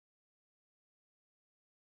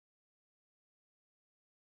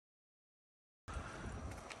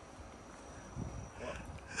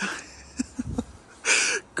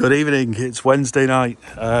Good evening, it's Wednesday night.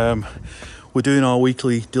 We're doing our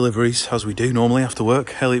weekly deliveries as we do normally after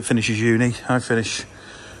work. Elliott finishes uni, I finish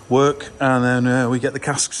work, and then we get the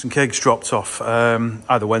casks and kegs dropped off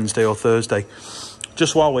either Wednesday or Thursday.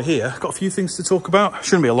 Just while we're here, got a few things to talk about.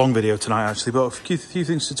 Shouldn't be a long video tonight actually, but a few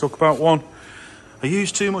things to talk about. One, I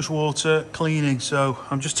used too much water cleaning, so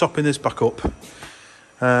I'm just topping this back up.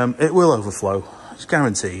 It will overflow, it's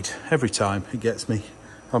guaranteed, every time it gets me.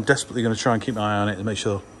 I'm desperately going to try and keep my eye on it to make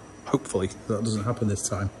sure, hopefully, that doesn't happen this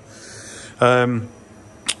time.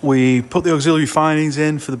 We put the auxiliary finings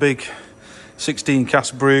in for the big 16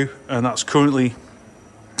 cask brew, and that's currently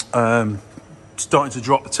starting to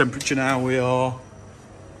drop the temperature now. We are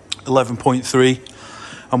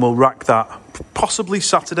 11.3, and we'll rack that possibly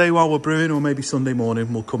Saturday while we're brewing, or maybe Sunday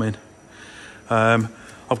morning we'll come in.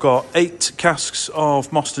 I've got 8 casks of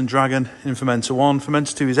Moston Dragon in fermenter 1.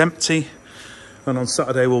 Fermenter 2 is empty. And on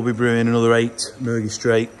Saturday, we'll be brewing another 8 Mergy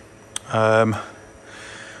Straight.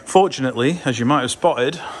 Fortunately, as you might have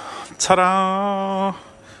spotted, ta-da!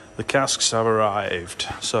 The casks have arrived.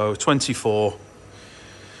 So 24.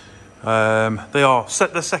 They are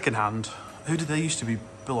they're second hand. Who did they used to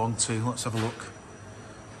belong to? Let's have a look.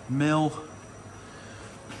 Mill.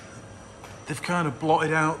 They've kind of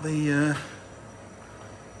blotted out the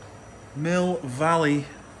Mill Valley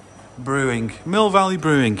Brewing. Mill Valley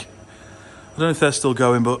Brewing. I don't know if they're still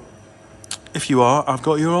going, but if you are, I've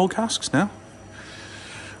got your old casks now.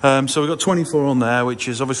 So we've got 24 on there, which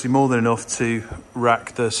is obviously more than enough to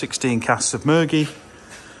rack the 16 casks of Mergy.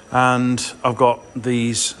 And I've got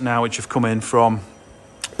these now, which have come in from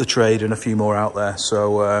the trade, and a few more out there.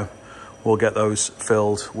 So we'll get those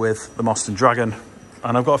filled with the Moston Dragon.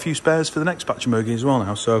 And I've got a few spares for the next batch of Mergy as well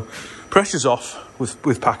now. So pressure's off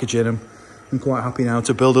with packaging them. I'm quite happy now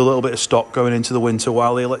to build a little bit of stock going into the winter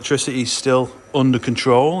while the electricity is still under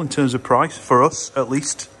control in terms of price, for us at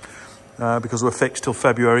least, because we're fixed till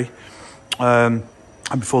February. And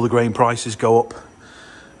before the grain prices go up,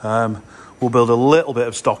 we'll build a little bit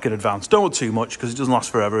of stock in advance. Don't want too much because it doesn't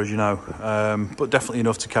last forever, as you know, but definitely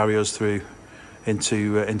enough to carry us through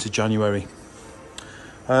into January.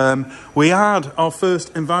 We had our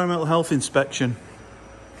first environmental health inspection.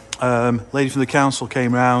 Lady from the council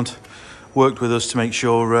came round, worked with us to make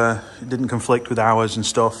sure it didn't conflict with hours and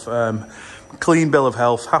stuff. Clean bill of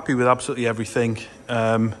health, happy with absolutely everything.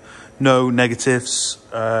 No negatives.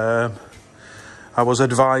 I was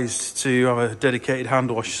advised to have a dedicated hand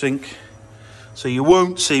wash sink, so you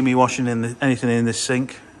won't see me washing anything in this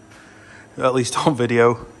sink, at least on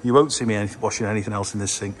video. You won't see me washing anything else in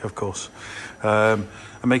this sink, of course. And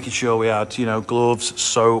making sure we had, gloves,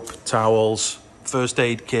 soap, towels, first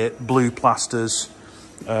aid kit, blue plasters,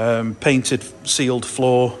 painted sealed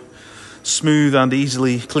floor, smooth and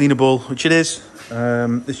easily cleanable, which it is.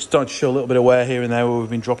 It's starting to show a little bit of wear here and there where we've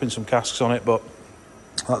been dropping some casks on it, but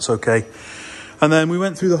that's okay. And then we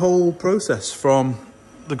went through the whole process from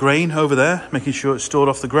the grain over there, making sure it's stored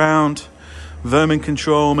off the ground, vermin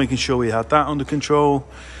control, making sure we had that under control,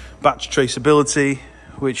 batch traceability,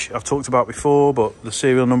 which I've talked about before, but the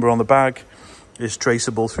serial number on the bag is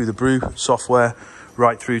traceable through the brew software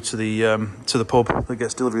right through to the pub that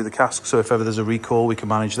gets delivery of the cask. So if ever there's a recall, we can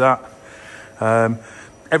manage that.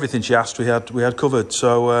 Everything she asked, we had covered.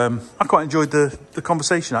 So I quite enjoyed the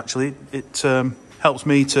conversation. Actually, it helps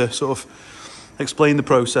me to sort of explain the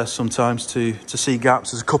process sometimes to see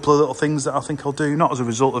gaps. There's a couple of little things that I think I'll do, not as a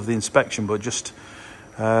result of the inspection, but just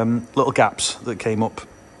little gaps that came up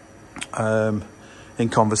in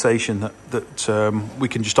conversation that we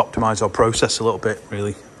can just optimize our process a little bit.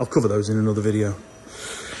 Really, I'll cover those in another video.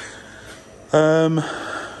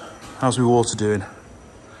 How's my water doing?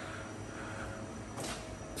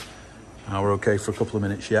 We're okay for a couple of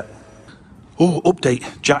minutes yet. Oh,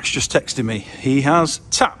 update. Jack's just texted me. He has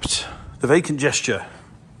tapped the vacant gesture.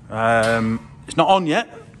 It's not on yet,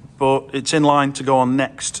 but it's in line to go on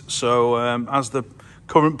next. So as the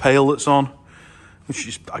current pail that's on, which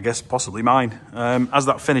is, I guess, possibly mine, as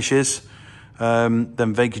that finishes,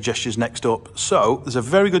 then vacant gesture's next up. So there's a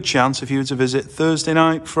very good chance if you were to visit Thursday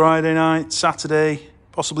night, Friday night, Saturday,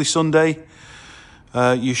 possibly Sunday,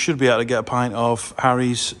 you should be able to get a pint of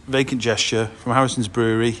Harry's vacant gesture from Harrison's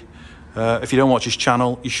Brewery. If you don't watch his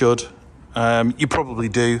channel, you should. You probably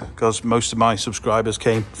do, because most of my subscribers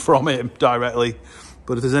came from him directly.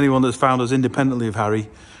 But if there's anyone that's found us independently of Harry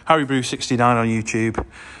Brew 69 on YouTube,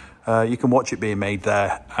 you can watch it being made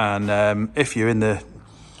there. And if you're in the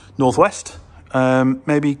northwest,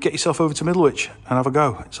 maybe get yourself over to Middlewich and have a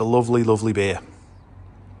go. It's a lovely, lovely beer.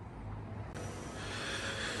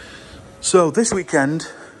 So this weekend,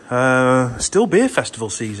 Still beer festival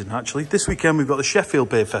season, actually. This weekend we've got the Sheffield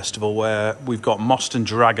Beer Festival, where we've got Most and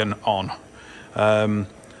Dragon on.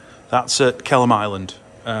 That's at Kelham Island.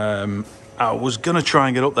 I was going to try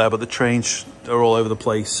and get up there, but the trains are all over the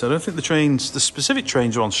place. I don't think the specific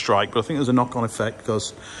trains are on strike, but I think there's a knock-on effect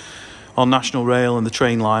because on National Rail and the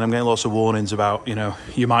train line, I'm getting lots of warnings about, you know,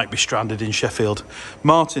 you might be stranded in Sheffield.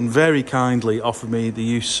 Martin very kindly offered me the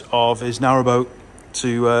use of his narrowboat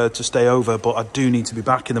to stay over, but I do need to be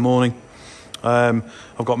back in the morning. I've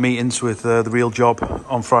got meetings with the Real Job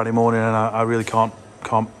on Friday morning, and I really can't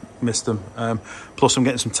miss them. Plus, I'm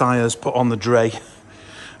getting some tyres put on the dray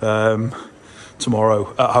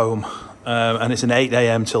tomorrow at home, and it's an 8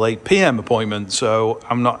 a.m. till 8 p.m. appointment, so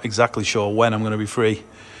I'm not exactly sure when I'm going to be free.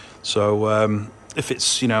 So if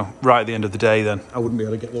it's, you know, right at the end of the day, then I wouldn't be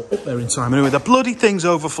able to get up there in time. Anyway, the bloody thing's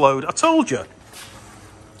overflowed. I told you.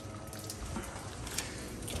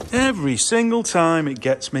 Every single time it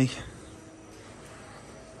gets me.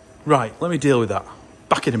 Right, let me deal with that.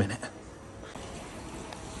 Back in a minute.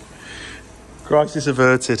 Crisis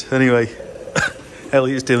averted. Anyway,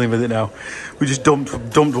 Elliott's dealing with it now. We just dumped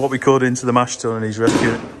what we could into the mash tun and he's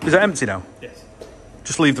rescuing it. Is it empty now? Yes.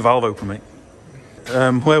 Just leave the valve open, mate.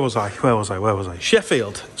 Where was I?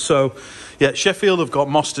 Sheffield. So, yeah, Sheffield have got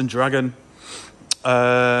Most and Dragon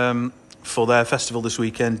for their festival this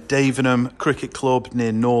weekend. Davenham Cricket Club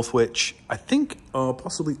near Northwich, I think, are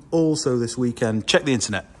possibly also this weekend. Check the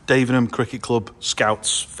internet. Davenham Cricket Club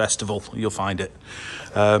Scouts Festival. You'll find it.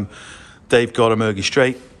 They've got a Murgy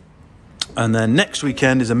Straight. And then next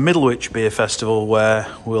weekend is a Middlewich Beer Festival where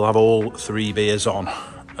we'll have all 3 beers on.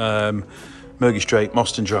 Murgy Straight,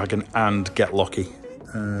 Most and Dragon, and Get Lucky.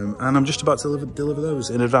 And I'm just about to deliver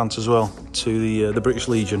those in advance as well to the British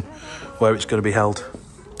Legion, where it's going to be held.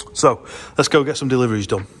 So let's go get some deliveries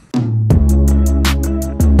done.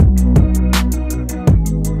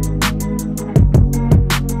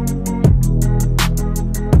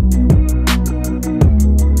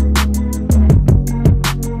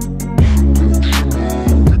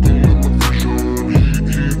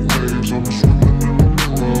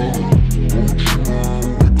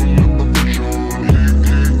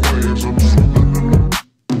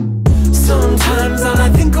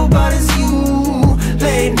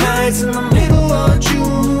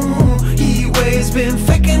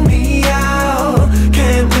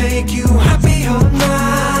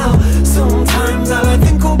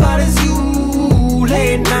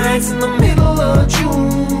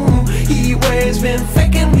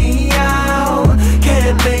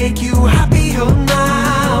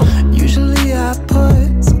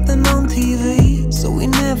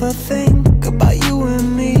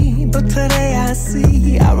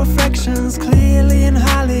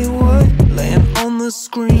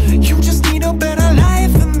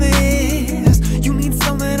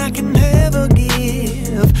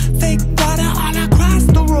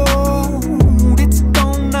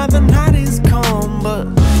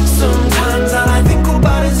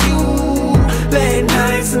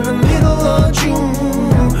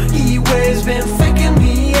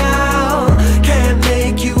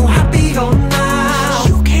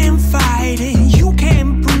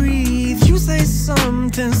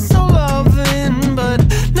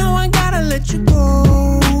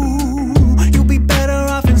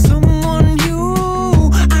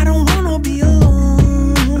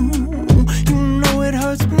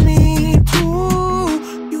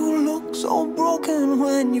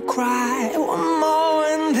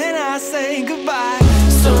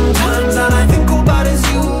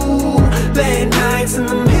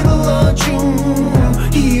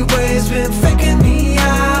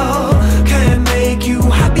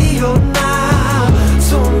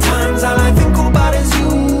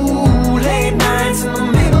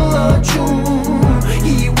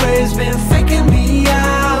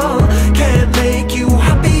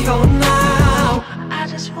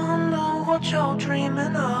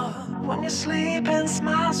 When you sleep and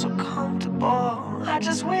smile so comfortable, I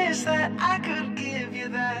just wish that I could give you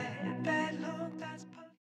that.